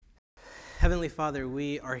Heavenly Father,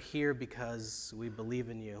 we are here because we believe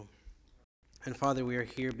in you. And Father, we are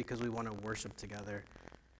here because we want to worship together.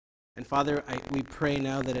 And Father, we pray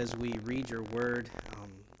now that as we read your word,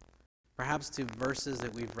 perhaps to verses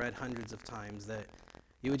that we've read hundreds of times, that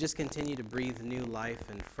you would just continue to breathe new life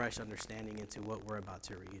and fresh understanding into what we're about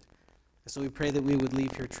to read. And so we pray that we would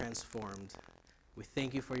leave here transformed. We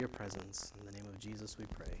thank you for your presence. In the name of Jesus we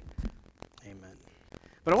pray. Amen.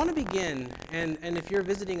 But I want to begin, and if you're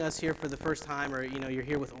visiting us here for the first time, or you're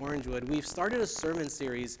here with Orangewood, we've started a sermon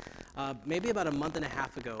series maybe about a month and a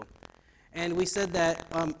half ago. And we said that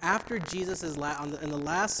after Jesus is in the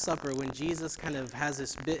Last Supper, when Jesus kind of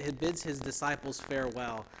bids his disciples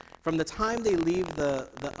farewell, from the time they leave the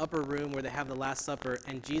upper room where they have the Last Supper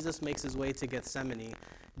and Jesus makes his way to Gethsemane,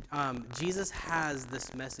 Jesus has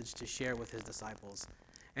this message to share with his disciples.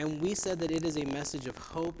 And we said that it is a message of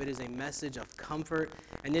hope, it is a message of comfort,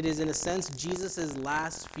 and it is, in a sense, Jesus'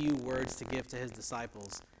 last few words to give to his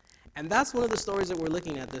disciples. And that's one of the stories that we're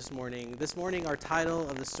looking at this morning. This morning, our title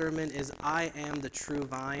of the sermon is I Am the True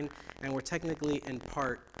Vine, and we're technically in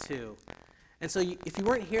part 2. And so if you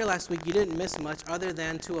weren't here last week, you didn't miss much other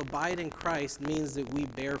than to abide in Christ means that we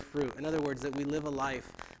bear fruit. In other words, that we live a life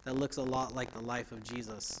that looks a lot like the life of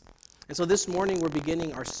Jesus. And so this morning, we're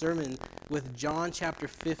beginning our sermon with John chapter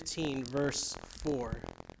 15, verse 4.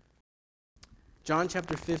 John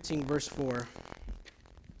chapter 15, verse 4.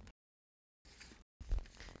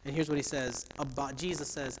 And here's what he says. Jesus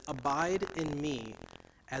says, "Abide in me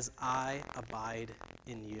as I abide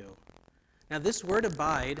in you." Now, this word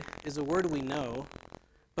abide is a word we know,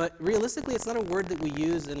 but realistically, it's not a word that we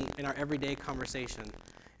use in our everyday conversation.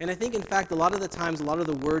 And I think, in fact, a lot of the times, a lot of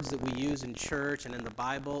the words that we use in church and in the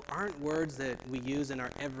Bible aren't words that we use in our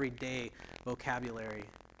everyday vocabulary.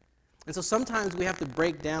 And so sometimes we have to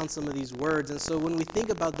break down some of these words. And so when we think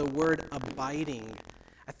about the word abiding,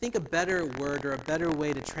 I think a better word or a better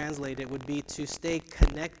way to translate it would be to stay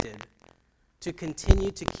connected, to continue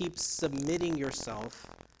to keep submitting yourself,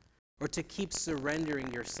 or to keep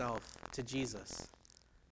surrendering yourself to Jesus.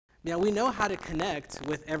 Now, we know how to connect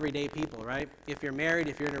with everyday people, right? If you're married,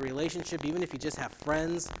 if you're in a relationship, even if you just have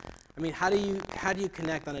friends, I mean, how do you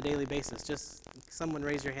connect on a daily basis? Just someone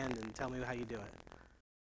raise your hand and tell me how you do it.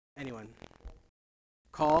 Anyone?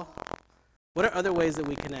 Call? What are other ways that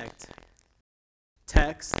we connect?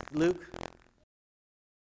 Text? Luke?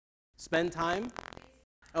 Spend time?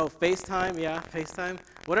 Oh, FaceTime, yeah, FaceTime.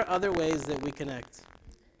 What are other ways that we connect?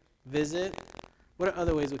 Visit? What are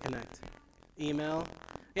other ways we connect? Email?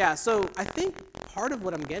 Yeah, so I think part of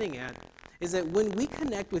what I'm getting at is that when we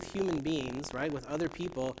connect with human beings, right, with other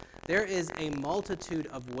people, there is a multitude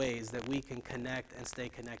of ways that we can connect and stay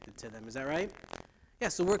connected to them. Is that right? Yeah,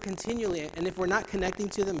 so we're continually, and if we're not connecting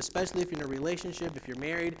to them, especially if you're in a relationship, if you're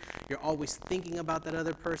married, you're always thinking about that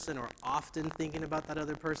other person or often thinking about that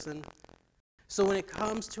other person. So when it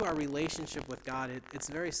comes to our relationship with God, it's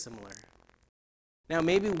very similar. Now,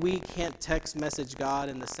 maybe we can't text message God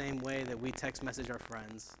in the same way that we text message our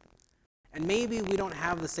friends. And maybe we don't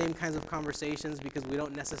have the same kinds of conversations because we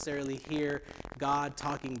don't necessarily hear God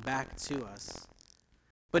talking back to us.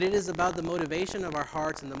 But it is about the motivation of our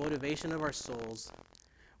hearts and the motivation of our souls.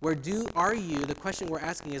 The question we're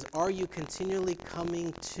asking is, are you continually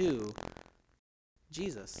coming to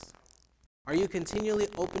Jesus? Are you continually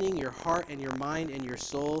opening your heart and your mind and your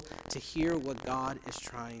soul to hear what God is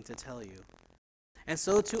trying to tell you? And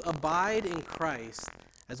so to abide in Christ,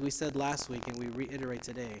 as we said last week and we reiterate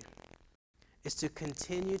today, is to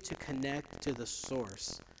continue to connect to the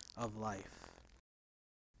source of life.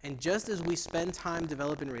 And just as we spend time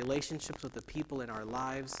developing relationships with the people in our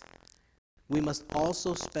lives, we must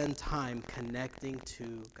also spend time connecting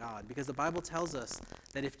to God. Because the Bible tells us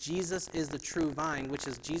that if Jesus is the true vine, which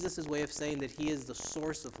is Jesus' way of saying that he is the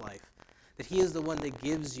source of life, that he is the one that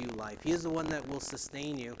gives you life. He is the one that will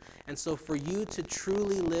sustain you. And so for you to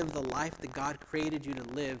truly live the life that God created you to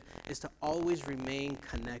live is to always remain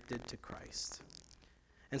connected to Christ.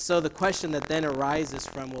 And so the question that then arises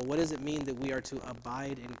from, well, what does it mean that we are to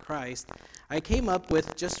abide in Christ? I came up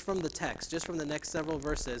with, just from the text, just from the next several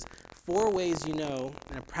verses, 4 ways you know,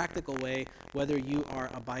 in a practical way, whether you are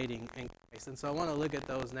abiding in Christ. And so I want to look at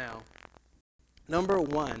those now. Number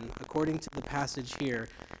 1, according to the passage here,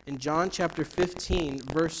 in John chapter 15,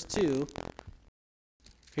 verse 2,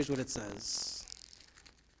 here's what it says.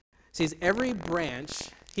 It says,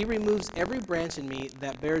 he removes every branch in me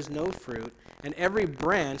that bears no fruit, and every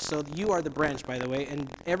branch, so you are the branch, by the way,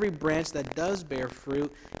 and every branch that does bear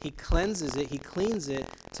fruit, he cleanses it, he cleans it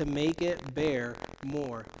to make it bear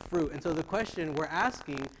more fruit. And so the question we're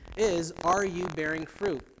asking is, are you bearing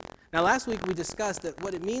fruit? Now, last week we discussed that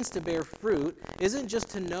what it means to bear fruit isn't just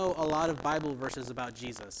to know a lot of Bible verses about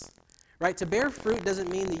Jesus, right? To bear fruit doesn't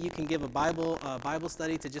mean that you can give a Bible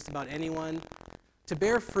study to just about anyone. To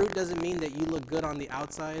bear fruit doesn't mean that you look good on the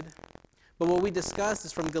outside. But what we discussed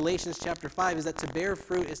is from Galatians chapter 5 is that to bear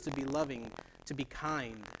fruit is to be loving, to be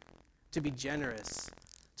kind, to be generous,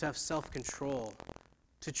 to have self-control,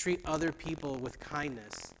 to treat other people with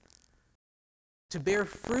kindness. To bear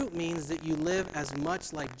fruit means that you live as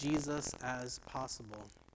much like Jesus as possible.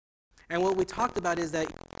 And what we talked about is that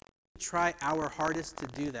we try our hardest to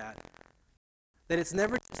do that. That it's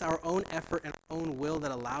never just our own effort and our own will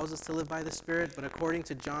that allows us to live by the Spirit, but according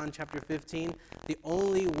to John chapter 15, the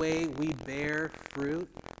only way we bear fruit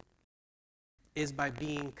is by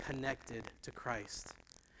being connected to Christ.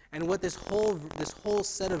 And what this whole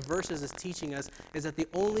set of verses is teaching us is that the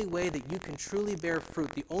only way that you can truly bear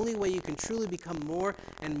fruit, the only way you can truly become more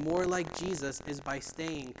and more like Jesus is by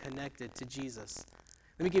staying connected to Jesus.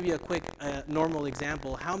 Let me give you a quick normal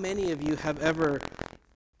example. How many of you have ever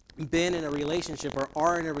been in a relationship or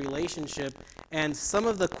are in a relationship and some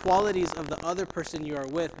of the qualities of the other person you are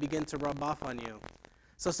with begin to rub off on you?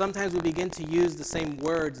 So sometimes we begin to use the same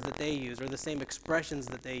words that they use or the same expressions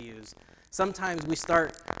that they use. Sometimes we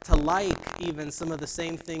start to like even some of the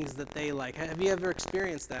same things that they like. Have you ever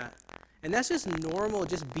experienced that? And that's just normal,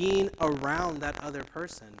 just being around that other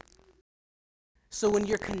person. So when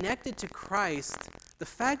you're connected to Christ, the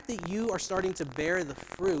fact that you are starting to bear the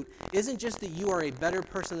fruit isn't just that you are a better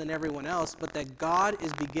person than everyone else, but that God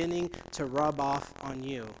is beginning to rub off on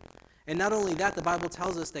you. And not only that, the Bible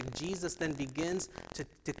tells us that Jesus then begins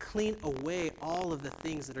to clean away all of the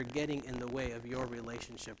things that are getting in the way of your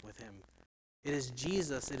relationship with him. It is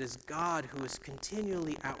Jesus, it is God who is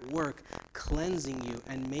continually at work cleansing you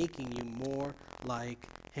and making you more like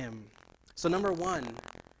him. So number one,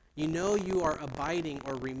 you know you are abiding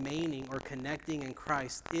or remaining or connecting in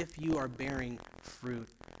Christ if you are bearing fruit,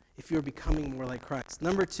 if you are becoming more like Christ.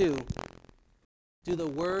 Number two, do the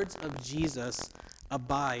words of Jesus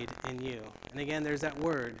abide in you? And again, there's that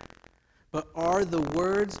word. But are the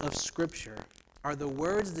words of Scripture, are the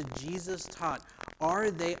words that Jesus taught,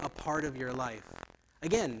 are they a part of your life?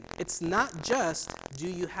 Again, it's not just do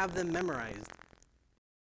you have them memorized.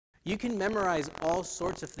 You can memorize all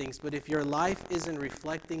sorts of things, but if your life isn't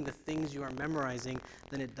reflecting the things you are memorizing,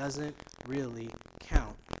 then it doesn't really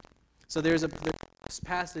count. So there's this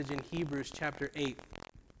passage in Hebrews chapter 8.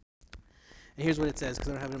 And here's what it says, because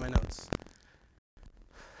I don't have it in my notes.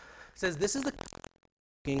 It says, this is the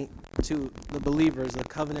to the believers, the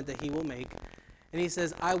covenant that he will make. And he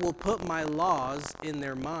says, I will put my laws in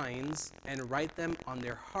their minds and write them on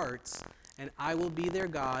their hearts, and I will be their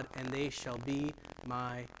God, and they shall be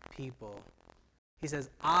my people. He says,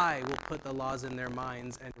 I will put the laws in their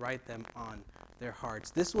minds and write them on their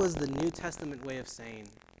hearts. This was the New Testament way of saying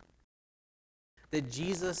that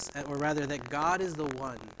Jesus, or rather that God is the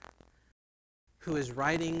one who is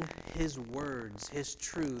writing his words, his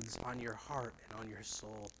truths on your heart and on your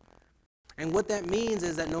soul. And what that means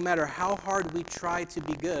is that no matter how hard we try to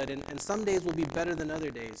be good, and some days will be better than other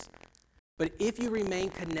days, but if you remain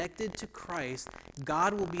connected to Christ,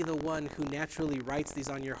 God will be the one who naturally writes these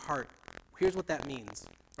on your heart. Here's what that means,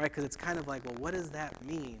 right? Because it's kind of like, well, what does that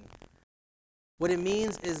mean? What it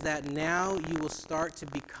means is that now you will start to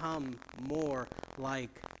become more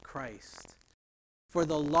like Christ. For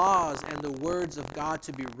the laws and the words of God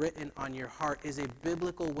to be written on your heart is a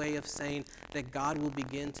biblical way of saying that God will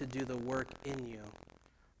begin to do the work in you.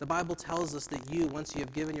 The Bible tells us that you, once you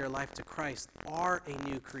have given your life to Christ, are a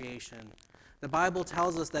new creation. The Bible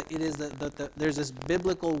tells us that it is there's this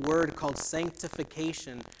biblical word called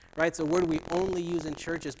sanctification, right? It's a word we only use in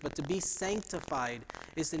churches, but to be sanctified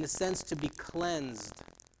is in a sense to be cleansed.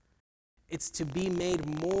 It's to be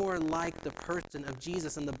made more like the person of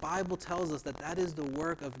Jesus. And the Bible tells us that that is the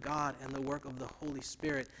work of God and the work of the Holy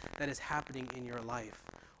Spirit that is happening in your life.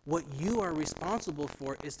 What you are responsible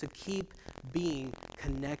for is to keep being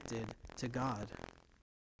connected to God.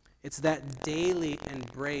 It's that daily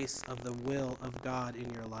embrace of the will of God in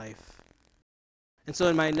your life. And so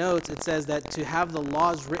in my notes, it says that to have the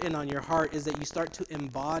laws written on your heart is that you start to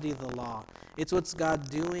embody the law. It's what's God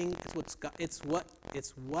doing. It's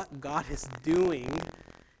what God is doing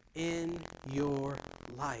in your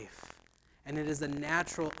life. And it is a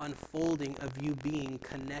natural unfolding of you being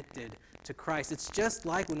connected to Christ. It's just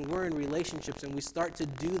like when we're in relationships and we start to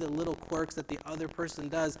do the little quirks that the other person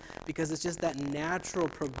does because it's just that natural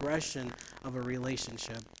progression of a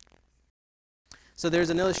relationship. So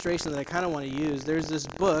there's an illustration that I kind of want to use. There's this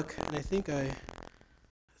book, and I think I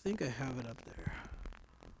have it up there.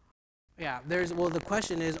 Yeah, the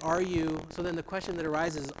question is, then the question that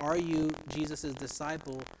arises, are you Jesus'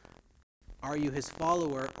 disciple? Are you his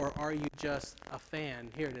follower, or are you just a fan?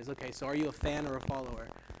 Here it is. Okay, so are you a fan or a follower?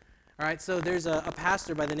 All right, so there's a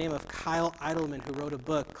pastor by the name of Kyle Idleman who wrote a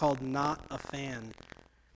book called Not a Fan.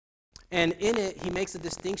 And in it, he makes a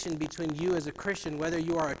distinction between you as a Christian, whether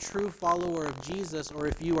you are a true follower of Jesus or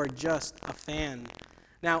if you are just a fan.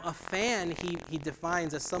 Now, a fan, he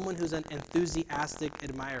defines as someone who's an enthusiastic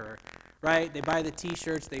admirer, right? They buy the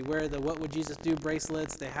T-shirts, they wear the What Would Jesus Do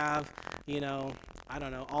bracelets, they have, I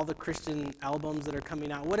don't know, all the Christian albums that are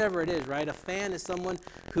coming out, whatever it is, right? A fan is someone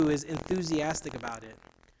who is enthusiastic about it,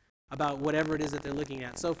 about whatever it is that they're looking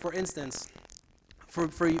at. So, for instance, for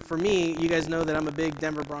me, you guys know that I'm a big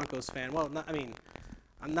Denver Broncos fan. Well,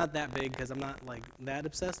 I'm not that big because I'm not like that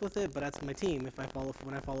obsessed with it, but that's my team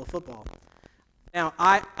when I follow football. Now,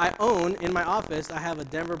 I own, in my office, I have a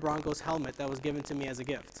Denver Broncos helmet that was given to me as a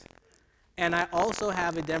gift. And I also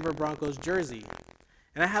have a Denver Broncos jersey.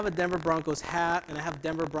 And I have a Denver Broncos hat, and I have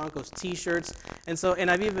Denver Broncos t-shirts. And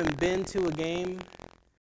I've even been to a game.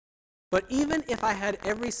 But even if I had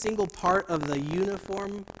every single part of the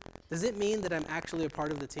uniform, does it mean that I'm actually a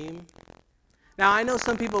part of the team? Now, I know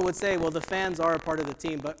some people would say, well, the fans are a part of the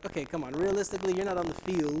team, but okay, come on, realistically, you're not on the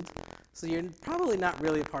field, so you're probably not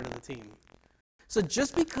really a part of the team. So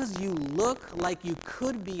just because you look like you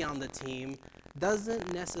could be on the team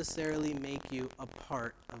doesn't necessarily make you a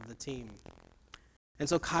part of the team. And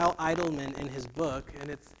so Kyle Idleman in his book,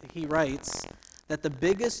 he writes that the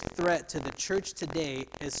biggest threat to the church today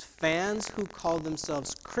is fans who call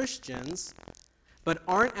themselves Christians but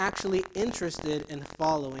aren't actually interested in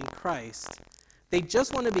following Christ. They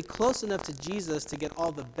just want to be close enough to Jesus to get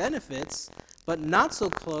all the benefits, but not so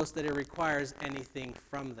close that it requires anything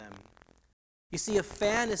from them. You see, a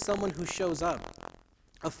fan is someone who shows up.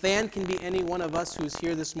 A fan can be any one of us who's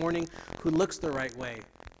here this morning who looks the right way,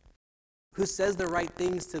 who says the right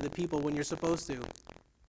things to the people when you're supposed to.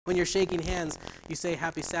 When you're shaking hands, you say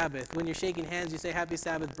Happy Sabbath. When you're shaking hands, you say Happy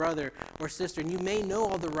Sabbath, brother or sister. And you may know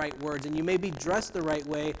all the right words, and you may be dressed the right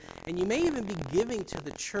way, and you may even be giving to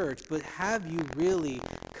the church, but have you really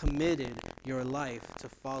committed your life to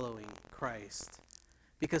following Christ?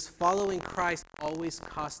 Because following Christ always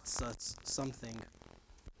costs us something.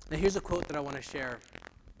 Now here's a quote that I want to share.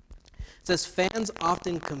 It says, fans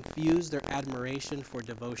often confuse their admiration for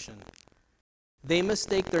devotion. They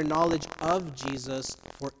mistake their knowledge of Jesus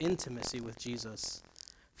for intimacy with Jesus.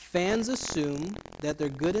 Fans assume that their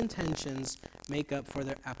good intentions make up for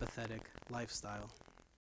their apathetic lifestyle.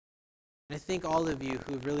 And I think all of you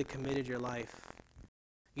who have really committed your life,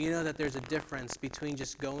 you know that there's a difference between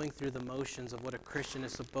just going through the motions of what a Christian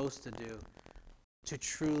is supposed to do to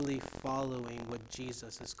truly following what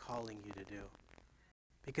Jesus is calling you to do.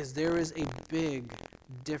 Because there is a big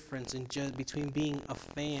difference between being a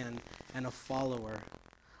fan and a follower.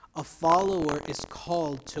 A follower is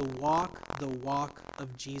called to walk the walk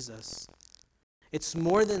of Jesus. It's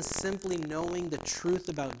more than simply knowing the truth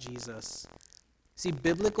about Jesus. See,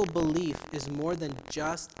 biblical belief is more than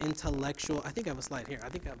just intellectual. I think I have a slide here. I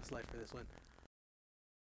think I have a slide for this one.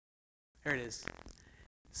 Here it is.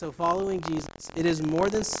 So following Jesus, it is more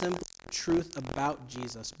than simply truth about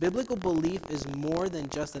Jesus. Biblical belief is more than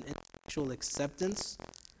just an intellectual acceptance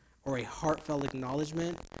or a heartfelt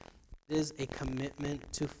acknowledgement. It is a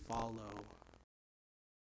commitment to follow.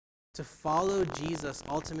 To follow Jesus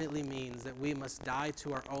ultimately means that we must die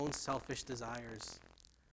to our own selfish desires.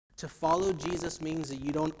 To follow Jesus means that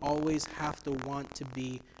you don't always have to want to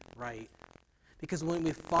be right. Because when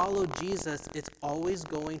we follow Jesus, it's always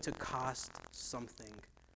going to cost something.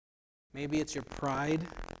 Maybe it's your pride.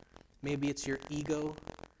 Maybe it's your ego.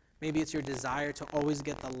 Maybe it's your desire to always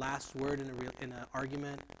get the last word in an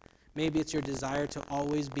argument. Maybe it's your desire to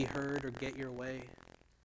always be heard or get your way.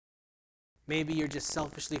 Maybe you're just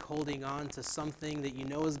selfishly holding on to something that you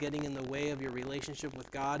know is getting in the way of your relationship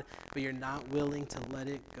with God, but you're not willing to let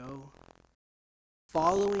it go.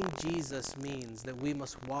 Following Jesus means that we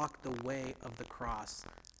must walk the way of the cross.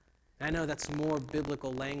 And I know that's more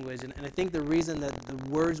biblical language, and I think the reason that the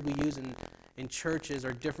words we use in churches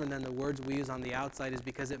are different than the words we use on the outside is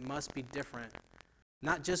because it must be different.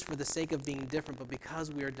 Not just for the sake of being different, but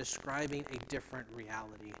because we are describing a different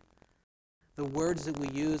reality. The words that we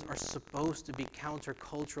use are supposed to be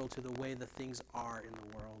countercultural to the way the things are in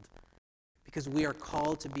the world. Because we are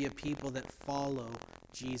called to be a people that follow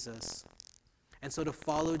Jesus. And so to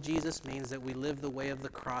follow Jesus means that we live the way of the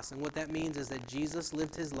cross. And what that means is that Jesus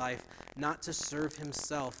lived his life not to serve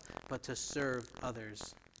himself, but to serve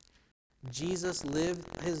others. Jesus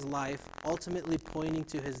lived his life ultimately pointing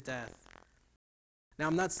to his death. Now,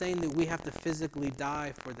 I'm not saying that we have to physically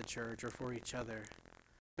die for the church or for each other,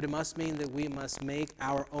 but it must mean that we must make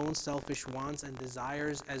our own selfish wants and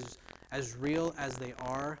desires as real as they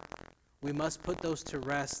are. We must put those to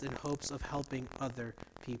rest in hopes of helping other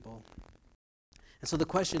people. And so the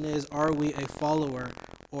question is, are we a follower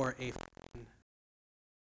or a fan?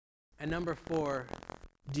 And number 4,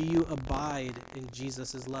 do you abide in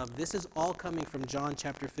Jesus' love? This is all coming from John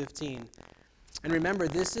chapter 15. And remember,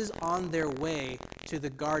 this is on their way to the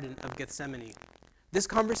Garden of Gethsemane. This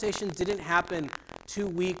conversation didn't happen 2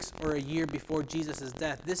 weeks or a year before Jesus'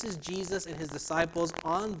 death. This is Jesus and his disciples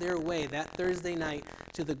on their way that Thursday night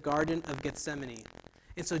to the Garden of Gethsemane.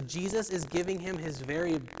 And so Jesus is giving him his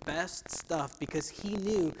very best stuff because he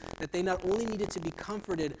knew that they not only needed to be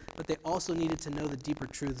comforted, but they also needed to know the deeper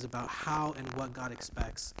truths about how and what God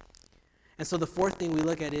expects. And so the 4th thing we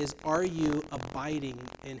look at is, are you abiding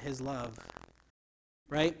in his love?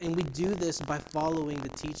 Right? And we do this by following the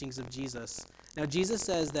teachings of Jesus. Now, Jesus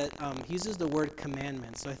says that he uses the word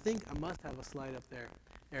commandment. So I think I must have a slide up there.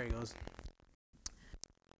 There he goes.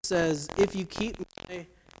 It says, if you keep my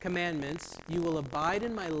commandments, you will abide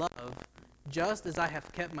in my love, just as I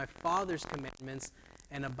have kept my Father's commandments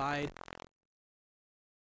and abide.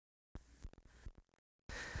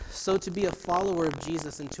 So to be a follower of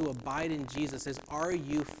Jesus and to abide in Jesus is, are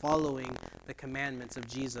you following the commandments of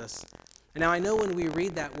Jesus? And now I know when we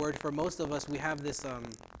read that word, for most of us, we have this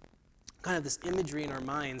kind of this imagery in our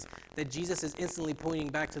minds that Jesus is instantly pointing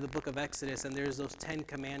back to the book of Exodus, and there's those 10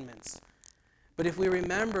 commandments. But if we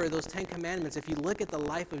remember those 10 commandments, if you look at the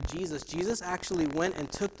life of Jesus, Jesus actually went and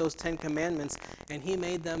took those 10 commandments and he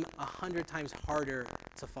made them 100 times harder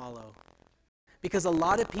to follow. Because a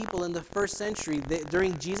lot of people in the first century,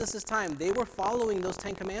 during Jesus' time, they were following those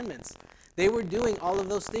 10 commandments. They were doing all of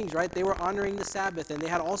those things, right? They were honoring the Sabbath, and they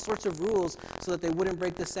had all sorts of rules so that they wouldn't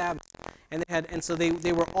break the Sabbath. And so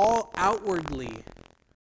they were all outwardly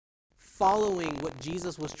following what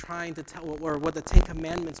Jesus was trying to tell, or what the 10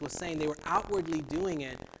 Commandments was saying. They were outwardly doing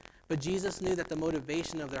it, but Jesus knew that the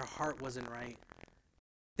motivation of their heart wasn't right.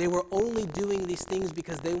 They were only doing these things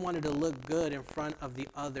because they wanted to look good in front of the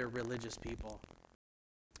other religious people.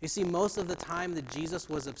 You see, most of the time that Jesus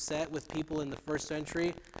was upset with people in the first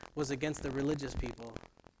century was against the religious people.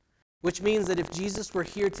 Which means that if Jesus were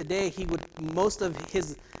here today, he would most of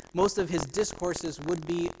his discourses would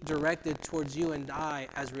be directed towards you and I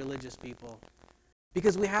as religious people.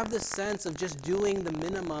 Because we have this sense of just doing the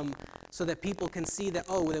minimum so that people can see that,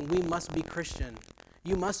 oh, then we must be Christian.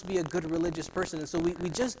 You must be a good religious person. And so we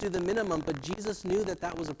just do the minimum, but Jesus knew that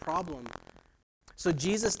that was a problem. So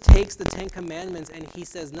Jesus takes the 10 Commandments and he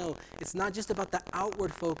says, no, it's not just about the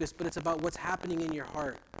outward focus, but it's about what's happening in your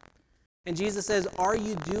heart. And Jesus says, are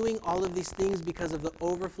you doing all of these things because of the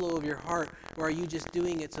overflow of your heart, or are you just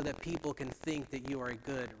doing it so that people can think that you are a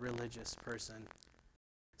good religious person?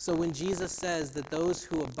 So when Jesus says that those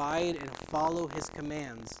who abide and follow his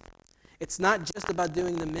commands, it's not just about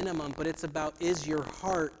doing the minimum, but it's about, is your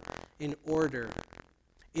heart in order?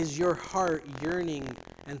 Is your heart yearning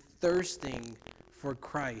and thirsting for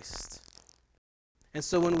Christ? And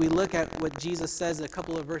so when we look at what Jesus says a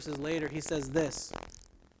couple of verses later, he says this.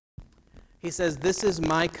 He says, this is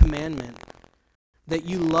my commandment, that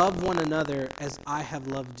you love one another as I have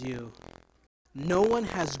loved you. No one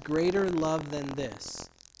has greater love than this,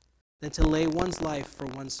 than to lay one's life for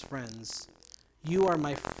one's friends. You are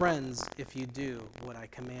my friends if you do what I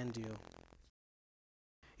command you.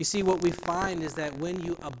 You see, what we find is that when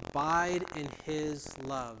you abide in his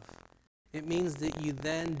love, it means that you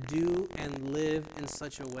then do and live in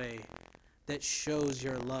such a way that shows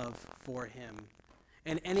your love for him.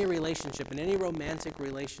 In any relationship, in any romantic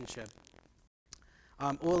relationship,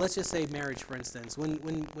 well, let's just say marriage, for instance.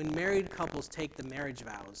 When married couples take the marriage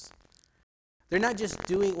vows, they're not just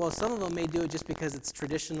doing, well, some of them may do it just because it's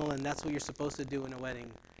traditional and that's what you're supposed to do in a wedding.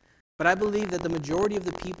 But I believe that the majority of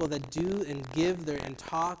the people that do and give their and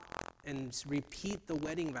talk and repeat the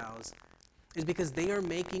wedding vows is because they are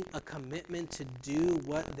making a commitment to do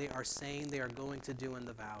what they are saying they are going to do in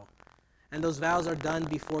the vow. And those vows are done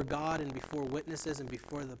before God and before witnesses and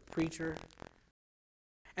before the preacher.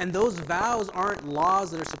 And those vows aren't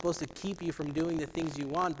laws that are supposed to keep you from doing the things you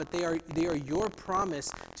want, but they are your promise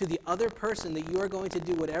to the other person that you are going to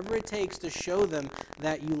do whatever it takes to show them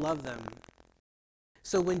that you love them.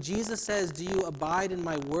 So when Jesus says, do you abide in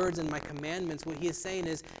my words and my commandments, what he is saying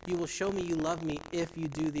is, you will show me you love me if you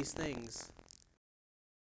do these things.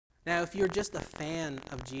 Now, if you're just a fan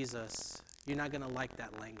of Jesus, you're not going to like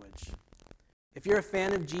that language. If you're a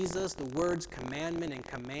fan of Jesus, the words commandment and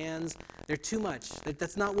commands, they're too much.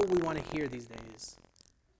 That's not what we want to hear these days.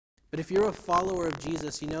 But if you're a follower of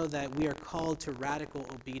Jesus, you know that we are called to radical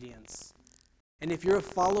obedience. And if you're a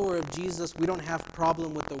follower of Jesus, we don't have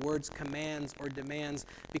problem with the words commands or demands,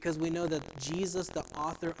 because we know that Jesus, the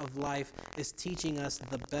author of life, is teaching us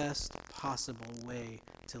the best possible way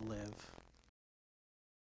to live.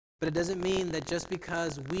 But it doesn't mean that just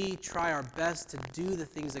because we try our best to do the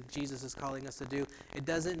things that Jesus is calling us to do, it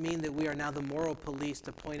doesn't mean that we are now the moral police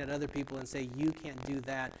to point at other people and say, you can't do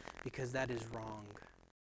that because that is wrong.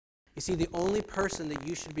 You see, the only person that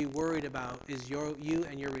you should be worried about is you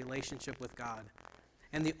and your relationship with God.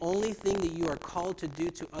 And the only thing that you are called to do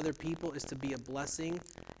to other people is to be a blessing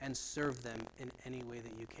and serve them in any way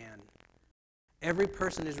that you can. Every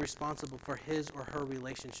person is responsible for his or her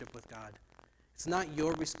relationship with God. It's not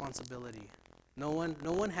your responsibility. No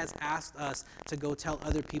one has asked us to go tell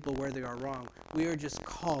other people where they are wrong. We are just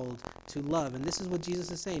called to love. And this is what Jesus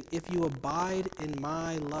is saying. If you abide in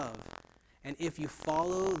my love, and if you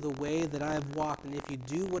follow the way that I have walked, and if you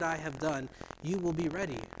do what I have done, you will be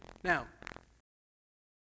ready. Now,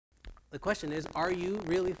 the question is, are you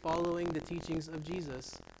really following the teachings of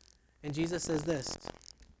Jesus? And Jesus says this,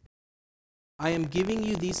 I am giving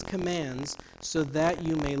you these commands so that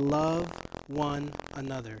you may love one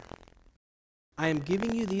another. I am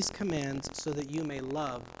giving you these commands so that you may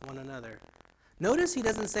love one another. Notice he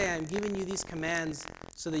doesn't say, I am giving you these commands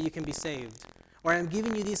so that you can be saved. Or I'm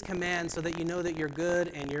giving you these commands so that you know that you're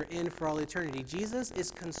good and you're in for all eternity. Jesus is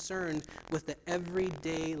concerned with the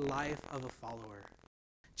everyday life of a follower.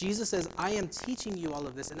 Jesus says, I am teaching you all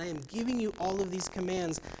of this, and I am giving you all of these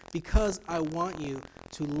commands because I want you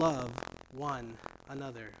to love one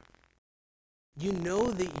another. You know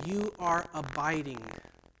that you are abiding,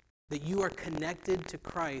 that you are connected to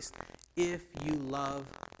Christ if you love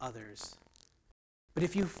others. But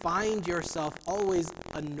if you find yourself always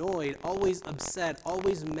annoyed, always upset,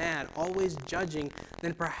 always mad, always judging,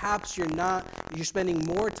 then perhaps you're spending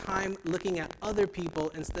more time looking at other people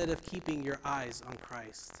instead of keeping your eyes on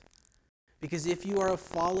Christ. Because if you are a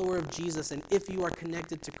follower of Jesus and if you are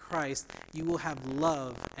connected to Christ, you will have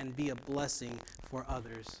love and be a blessing for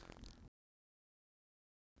others.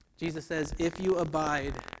 Jesus says, if you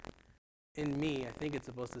abide in me, I think it's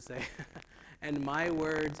supposed to say, and my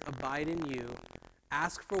words abide in you,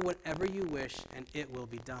 ask for whatever you wish, and it will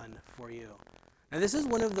be done for you. Now, this is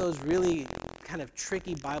one of those really kind of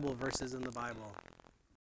tricky Bible verses in the Bible.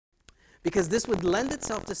 Because this would lend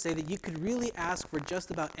itself to say that you could really ask for just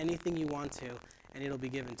about anything you want to, and it'll be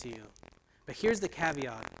given to you. But here's the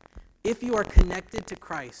caveat. If you are connected to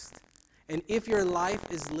Christ, and if your life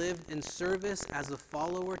is lived in service as a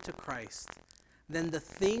follower to Christ, then the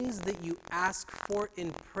things that you ask for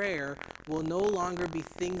in prayer will no longer be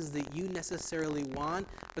things that you necessarily want,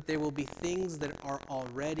 but they will be things that are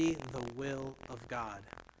already the will of God.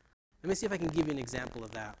 Let me see if I can give you an example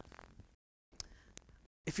of that.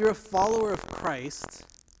 If you're a follower of Christ,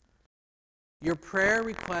 your prayer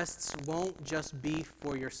requests won't just be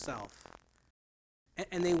for yourself.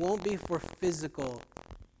 And they won't be for physical,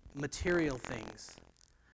 material things.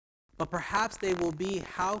 But perhaps they will be,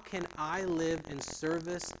 how can I live in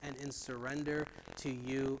service and in surrender to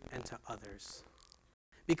you and to others?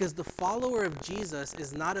 Because the follower of Jesus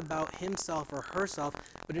is not about himself or herself,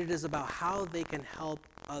 but it is about how they can help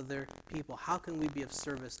other people. How can we be of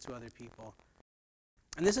service to other people?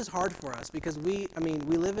 And this is hard for us because we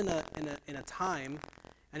live in a time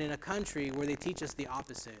and in a country where they teach us the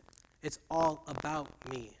opposite. It's all about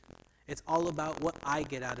me. It's all about what I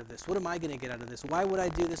get out of this. What am I going to get out of this? Why would I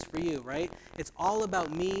do this for you, right? It's all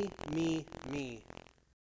about me, me, me.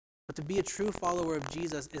 But to be a true follower of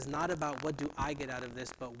Jesus is not about what do I get out of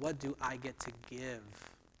this, but what do I get to give?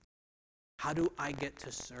 How do I get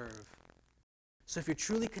to serve? So if you're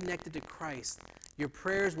truly connected to Christ, your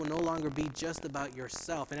prayers will no longer be just about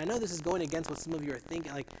yourself. And I know this is going against what some of you are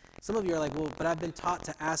thinking. Like, some of you are like, well, but I've been taught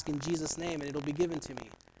to ask in Jesus' name and it'll be given to me.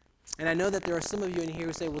 And I know that there are some of you in here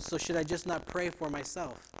who say, well, so should I just not pray for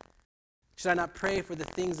myself? Should I not pray for the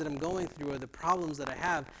things that I'm going through or the problems that I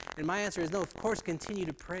have? And my answer is no, of course, continue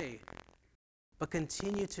to pray. But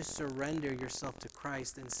continue to surrender yourself to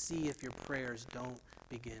Christ and see if your prayers don't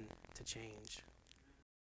begin to change.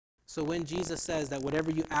 So when Jesus says that whatever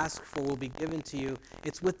you ask for will be given to you,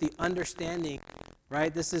 it's with the understanding,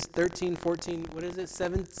 right? This is 13, 14, what is it?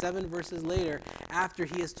 7 verses later, after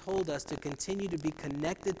he has told us to continue to be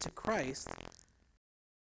connected to Christ,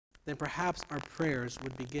 then perhaps our prayers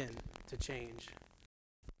would begin to change.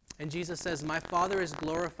 And Jesus says, my Father is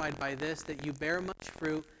glorified by this, that you bear much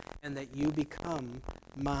fruit and that you become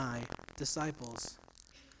my disciples.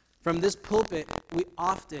 From this pulpit,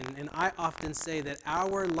 I often say that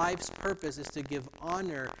our life's purpose is to give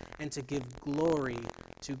honor and to give glory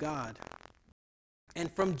to God.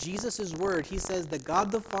 And from Jesus' word, he says that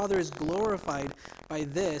God the Father is glorified by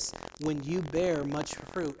this when you bear much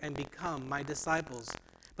fruit and become my disciples.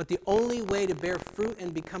 But the only way to bear fruit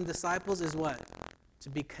and become disciples is what? To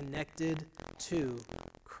be connected to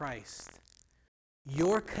Christ.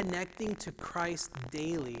 You're connecting to Christ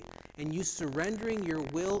daily, and you surrendering your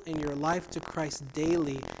will and your life to Christ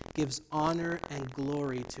daily gives honor and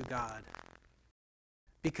glory to God.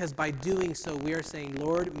 Because by doing so, we are saying,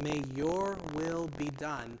 Lord, may your will be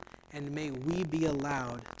done, and may we be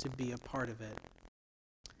allowed to be a part of it.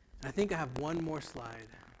 And I think I have one more slide.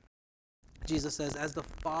 Jesus says, as the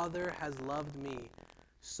Father has loved me,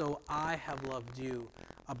 so I have loved you.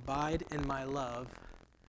 Abide in my love.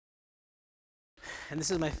 And this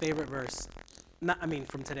is my favorite verse,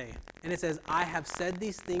 from today. And it says, I have said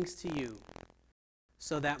these things to you,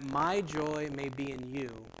 so that my joy may be in you,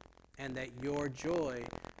 and that your joy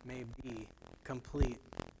may be complete.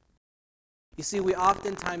 You see, we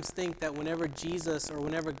oftentimes think that whenever Jesus or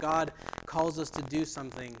whenever God calls us to do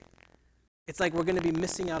something, it's like we're going to be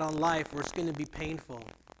missing out on life, or it's going to be painful.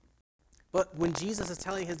 But when Jesus is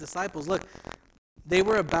telling his disciples, look, they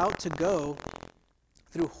were about to go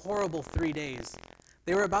through horrible 3 days.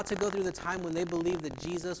 They were about to go through the time when they believed that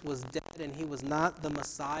Jesus was dead and he was not the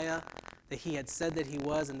Messiah that he had said that he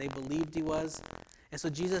was, and they believed he was. And so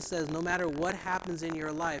Jesus says, no matter what happens in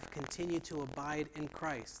your life, continue to abide in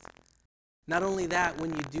Christ. Not only that, when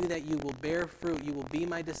you do that, you will bear fruit. You will be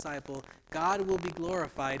my disciple. God will be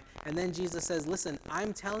glorified. And then Jesus says, listen,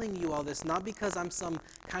 I'm telling you all this not because I'm some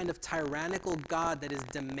kind of tyrannical God that is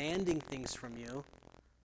demanding things from you.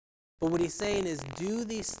 But what he's saying is, do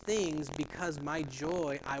these things because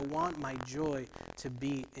I want my joy to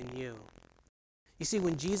be in you. You see,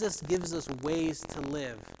 when Jesus gives us ways to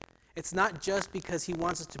live, it's not just because he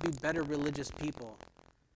wants us to be better religious people.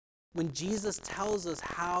 When Jesus tells us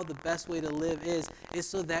how the best way to live is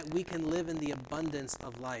so that we can live in the abundance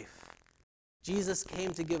of life. Jesus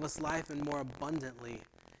came to give us life and more abundantly.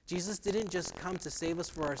 Jesus didn't just come to save us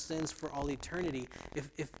for our sins for all eternity.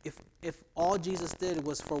 If all Jesus did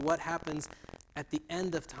was for what happens at the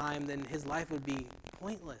end of time, then his life would be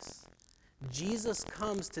pointless. Jesus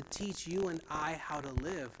comes to teach you and I how to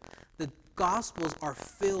live. The Gospels are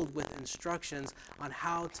filled with instructions on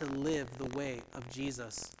how to live the way of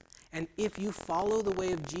Jesus. And if you follow the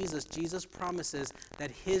way of Jesus, Jesus promises that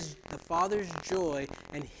the Father's joy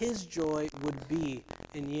and his joy would be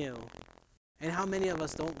in you. And how many of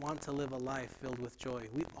us don't want to live a life filled with joy?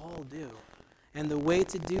 We all do. And the way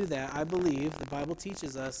to do that, I believe, the Bible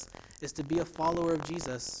teaches us, is to be a follower of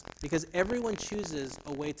Jesus. Because everyone chooses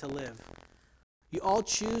a way to live. You all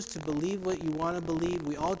choose to believe what you want to believe.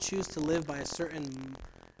 We all choose to live by a certain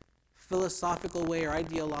philosophical way or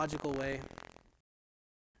ideological way.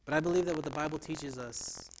 But I believe that what the Bible teaches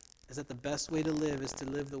us is that the best way to live is to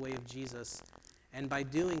live the way of Jesus. And by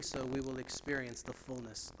doing so, we will experience the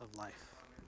fullness of life.